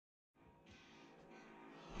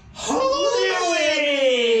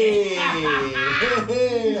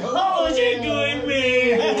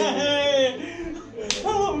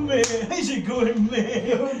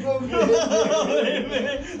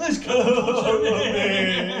Let's go.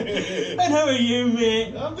 And how are you,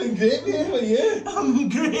 mate? I've been great, mate. How are you? I'm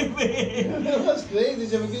great, mate. That's great.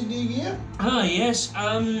 Did you have a good New Year? Ah, yes. Did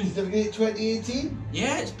you have a great 2018?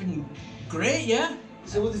 Yeah, it's been great, yeah.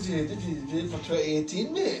 So what did you do for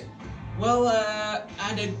 2018, mate? Well, at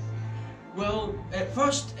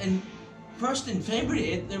first in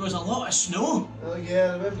February, there was a lot of snow. Oh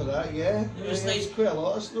yeah, I remember that, yeah. There was There was quite a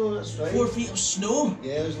lot of snow, that's right. 4 feet of snow.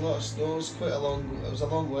 Yeah, there was a lot of snow. It was quite a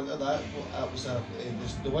long winter.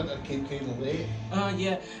 The winter came kind of late.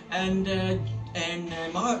 Yeah, and in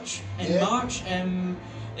March,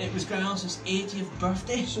 it was Gran Alice's 80th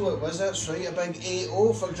birthday. So it was, that's right, a big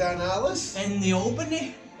 8-0 for Gran Alice. In the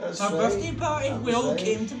Albany. That's Our right. birthday party. That We was all right.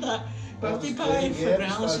 came to that birthday That was party great, for yeah, Gran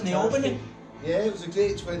it was Alice in the fantastic. Albany. Yeah, it was a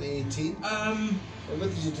great 2018. Um, And what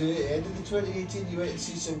did you do at the end of the 2018? You went to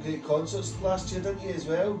see some great concerts last year, didn't you, as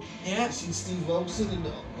well? yeah. You seen Steve Wilson, and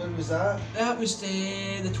when was that? That was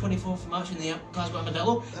the 24th of March in the Glasgow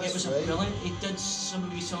Armadillo. That's It was right. brilliant. He did some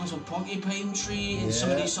of these songs on Porcupine Tree and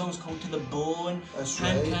some of Yeah. these songs called To the Bone, That's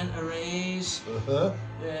Hand right. Can't Erase, Uh-huh.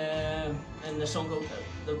 and the song called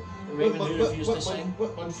The Raven Who Refused to Sing.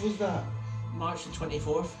 What month was that? March the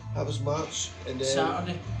 24th, That was March. And then,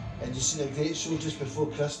 Saturday. and you seen a great show just before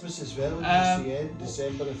Christmas as well, in DCN,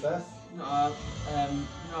 December the 5th. No,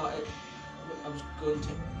 I was going to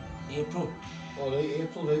April. Alright,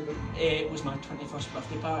 April, right. It was my 21st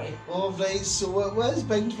birthday party. Oh, right, so it was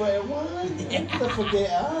Big 21. Yeah. I forget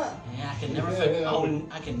that. Yeah, I can never forget.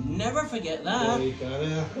 I can never forget that. Yeah, you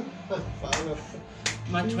can, Fair enough.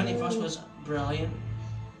 My 21st was brilliant.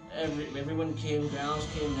 Everyone came, girls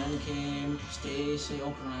came, Nan came, Stacey,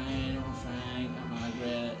 O'Brien, Frank,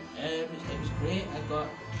 Margaret. It was great.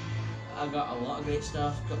 I got a lot of great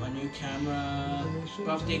stuff. Got my new camera, sure,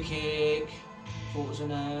 birthday cake, photos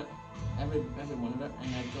in it, every one of it,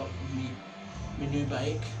 and I got my new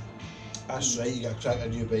bike. That's right, you got to crack a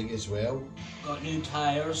new bike as well. Got new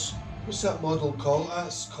tyres. What's that model called?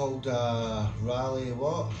 That's called Rally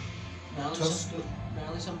what? Tuscan.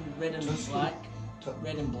 Rally some red and Tuscan. black.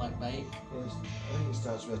 Red and black bike. Yes, I think it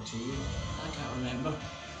starts with a T. I can't remember.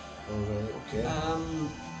 Alright, okay.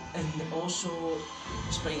 And also,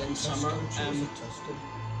 spring and summer, Tuscan.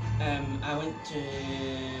 I went to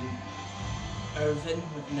Irvine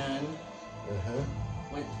with Nan, Uh-huh.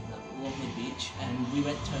 went to the lovely beach, and we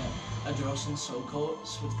went to Adros and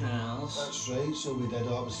Silcoats with Gran Alice, That's right, so we did,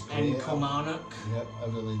 that was great. and Kilmarnock. Yep, I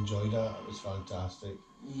really enjoyed that, it was fantastic.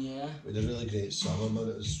 Yeah. We had a really great summer, man,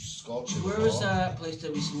 it was scorching Where hot. was that place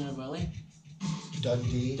that we seen in Willie?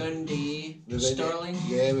 Dundee. Dundee, We went Stirling.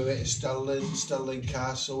 Yeah, we went to Stirling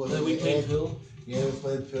Castle. Where we played pool. Yeah, we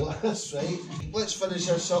played pool, that's right. Let's finish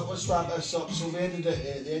this up, let's wrap this up. So we ended it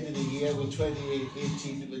at the end of the year with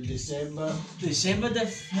 2018 in December. December the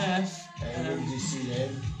 5th. And what did you see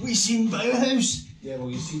then? We seen Bauhaus. Yeah,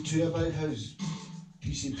 well, you see two about house.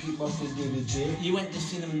 You see Pete Murphy and David J. You went to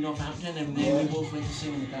see them in Northampton, and then Yeah. we both went to see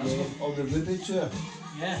them in Glasgow. Yeah, on the Ruby tour.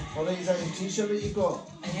 Yeah. Alright, is that a t-shirt that you got?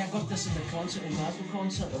 And yeah, I got this in the concert, in Glasgow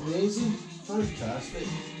concert. Amazing. Fantastic.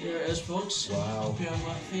 Here it is, folks. Wow. Pierre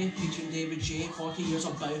Murphy featuring David J. 40 years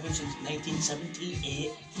of Bauhaus since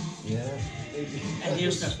 1978. Yeah. And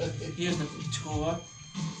here's the tour.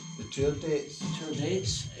 The tour dates. Tour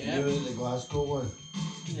dates. You Yeah. were at the Glasgow one.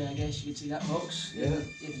 Yeah, I guess you can see that, folks. Yeah.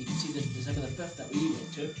 If you can see the December the 5th that we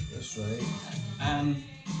went to. That's right.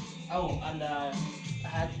 Oh, and I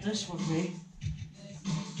had this with me.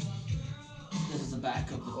 This is the back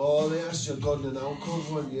of the. Oh, that's your Gordon and Alcove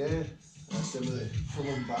one, yeah. That's them at the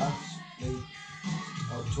Fulham Baths,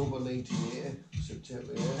 October 1980,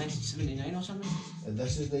 September, yeah. 1979 or something. And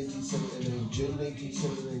this is 1979, June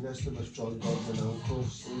 1979, that's the withdrawn Gordon and Alcove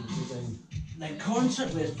stage design. The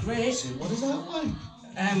concert was great. So what is that one?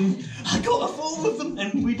 I got a photo with them,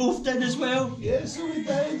 and we both did as well. Yeah, so we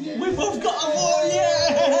did, yeah. We both got a photo, yeah!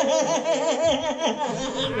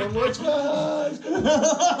 What's my heart?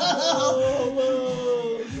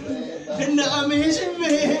 Oh, Isn't that amazing,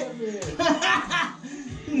 mate?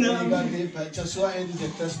 You got a great picture, so that ended your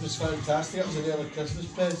Christmas fantastic. That was an early Christmas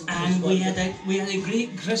present. And we had a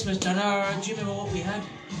great Christmas dinner. Do you remember what we had?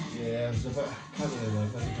 Yeah, it was a bit, I can't really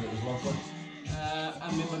remember, but it was lovely. I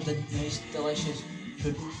remember the nice, delicious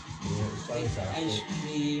pudding, Yeah, it was fantastic. ice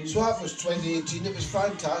cream. So that was 2018, it was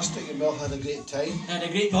fantastic and we all had a great time. Had a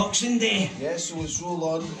great Boxing Day. Yeah, so let's roll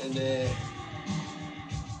on and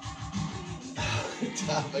to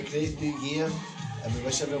have a great new year. And we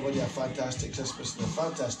wish everybody a fantastic Christmas and a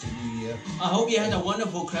fantastic new year. I hope you had a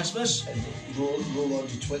wonderful Christmas. And roll on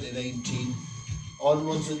to 2019,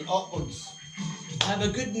 onwards and upwards. Have a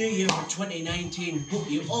good new year for 2019. Hope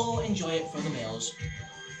you all enjoy it for the bells.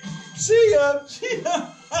 See ya.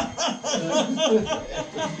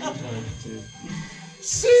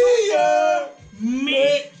 See ya.